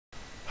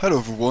Hello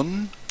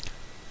everyone,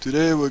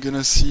 today we're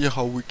gonna see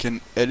how we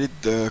can edit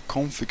the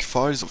config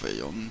files of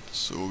Aion,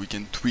 so we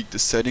can tweak the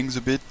settings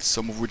a bit,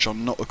 some of which are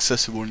not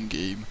accessible in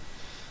game.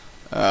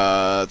 There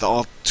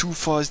are two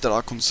files that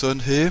are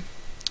concerned here,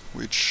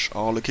 which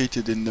are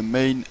located in the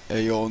main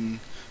Aion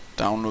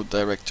download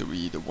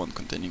directory, the one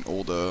containing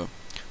all the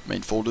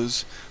main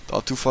folders. There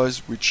are two files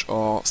which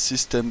are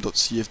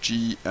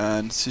system.cfg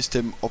and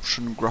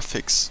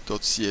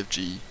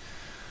systemoptiongraphics.cfg.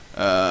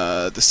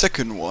 The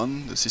second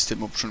one, the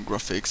system option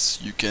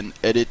graphics, you can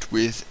edit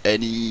with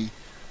any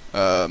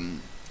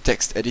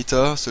text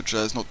editor such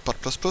as Notepad++,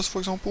 for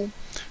example.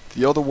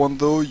 The other one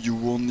though, you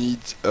will need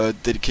a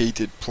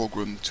dedicated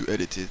program to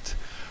edit it.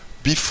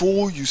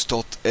 Before you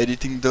start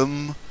editing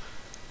them,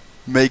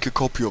 make a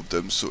copy of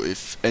them, so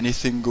if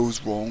anything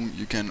goes wrong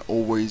you can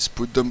always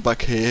put them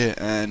back here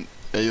and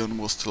Aion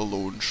will still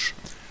launch.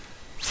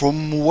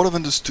 From what I've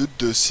understood,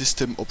 the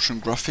system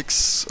option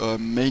graphics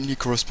mainly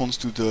corresponds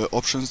to the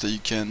options that you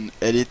can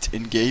edit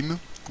in game,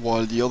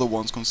 while the other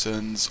ones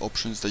concerns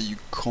options that you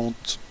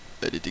can't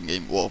edit in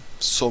game. Well,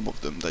 some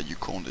of them that you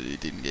can't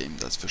edit in game,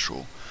 that's for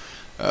sure.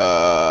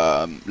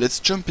 Let's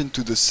jump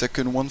into the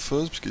second one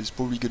first, because it's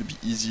probably going to be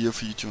easier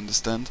for you to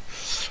understand.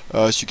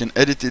 So you can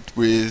edit it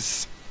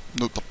with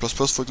Notepad++,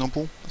 for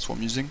example, that's what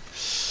I'm using.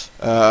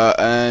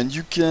 And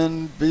you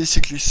can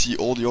basically see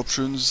all the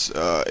options.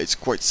 It's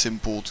quite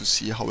simple to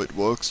see how it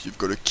works. You've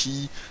got a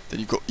key, then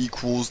you've got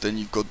equals, then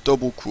you've got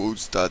double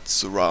quotes that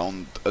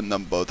surround a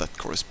number that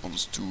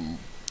corresponds to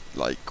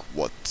like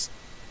what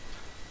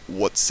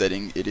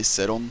setting it is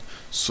set on.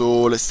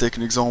 So let's take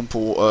an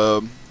example.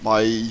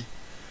 My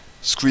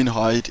screen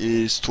height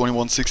is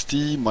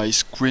 2160, my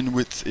screen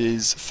width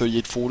is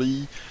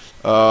 3840.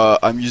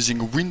 I'm using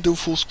a window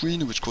full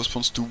screen, which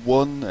corresponds to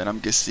 1, and I'm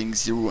guessing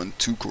 0 and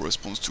 2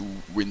 corresponds to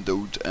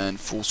windowed and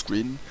full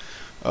screen.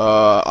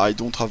 I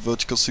don't have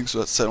vertical sync, so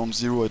that's set on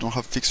 0. I don't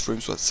have fixed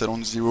frame, so that's set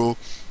on 0. You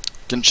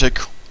can check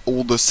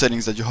all the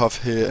settings that you have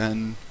here,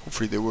 and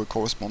hopefully they will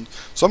correspond.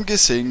 So I'm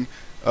guessing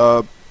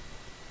the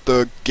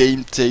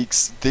game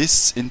takes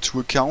this into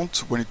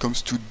account when it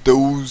comes to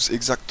those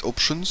exact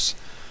options,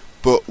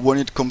 but when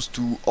it comes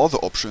to other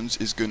options,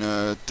 it's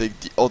gonna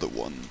take the other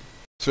one.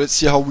 So let's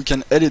see how we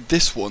can edit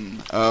this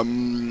one.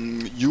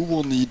 You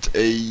will need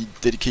a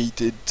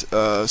dedicated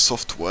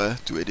software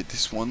to edit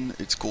this one.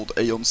 It's called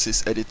Aion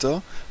Sys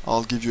Editor.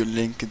 I'll give you a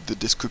link in the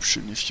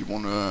description if you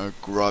want to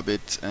grab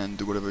it and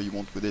do whatever you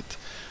want with it.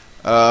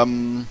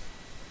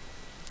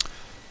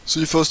 So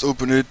you first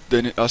open it,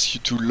 then it asks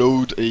you to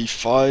load a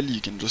file.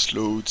 You can just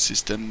load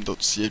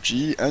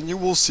system.cfg and you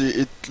will see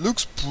it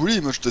looks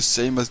pretty much the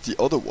same as the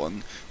other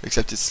one,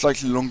 except it's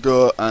slightly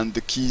longer and the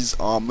keys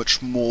are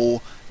much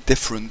more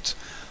different.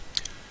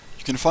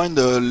 You can find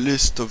a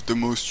list of the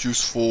most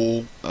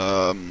useful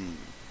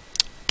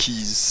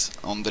keys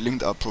on the link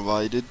that I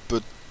provided,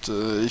 but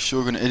if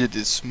you're going to edit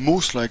this,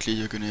 most likely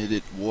you're going to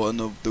edit one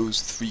of those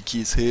three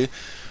keys here,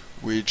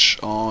 which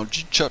are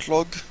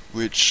gchatlog,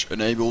 which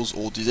enables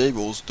or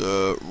disables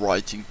the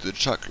writing to the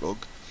chat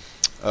log,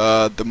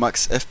 the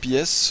max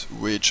FPS,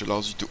 which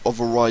allows you to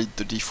override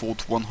the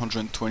default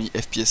 120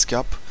 FPS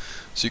cap,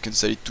 so you can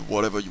set it to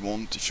whatever you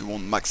want. If you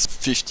want max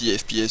 50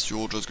 FPS,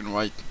 you're just going to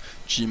write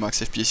G max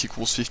FPS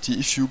equals 50.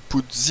 If you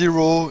put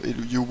 0,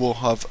 you will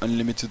have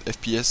unlimited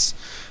FPS,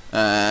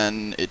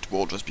 and it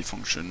will just be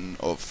function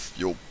of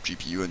your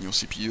GPU and your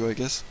CPU, I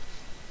guess.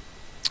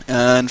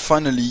 And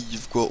finally,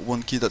 you've got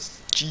one key that's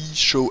G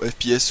show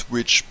FPS,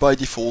 which by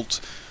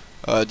default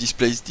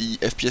displays the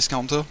FPS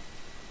counter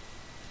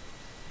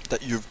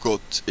that you've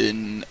got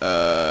in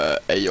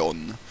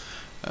Aion.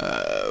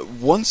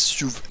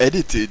 Once you've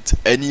edited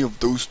any of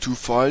those two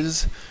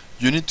files,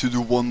 you need to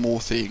do one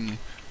more thing,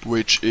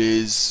 which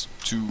is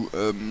to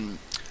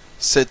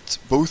set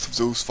both of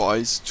those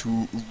files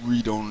to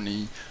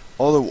read-only.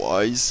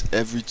 Otherwise,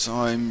 every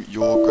time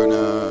you're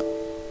gonna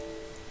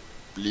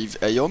leave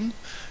Aion,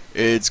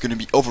 it's gonna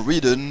be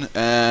overridden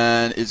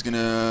and it's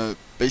gonna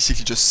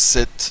basically just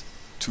set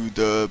to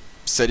the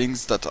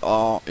settings that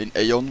are in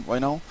Aion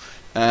right now,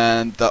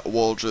 and that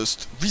will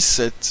just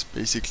reset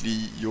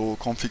basically your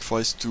config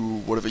files to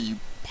whatever you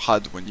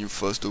had when you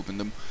first opened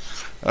them.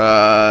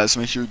 So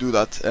make sure you do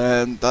that,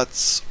 and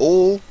that's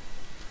all.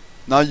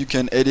 Now you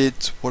can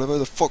edit whatever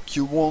the fuck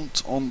you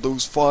want on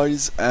those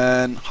files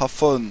and have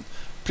fun.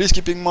 Please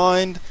keep in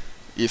mind,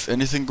 if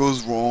anything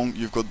goes wrong,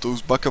 you've got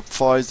those backup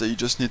files that you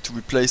just need to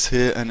replace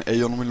here and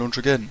Aion will launch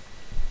again.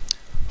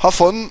 Have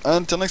fun, and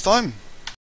until next time!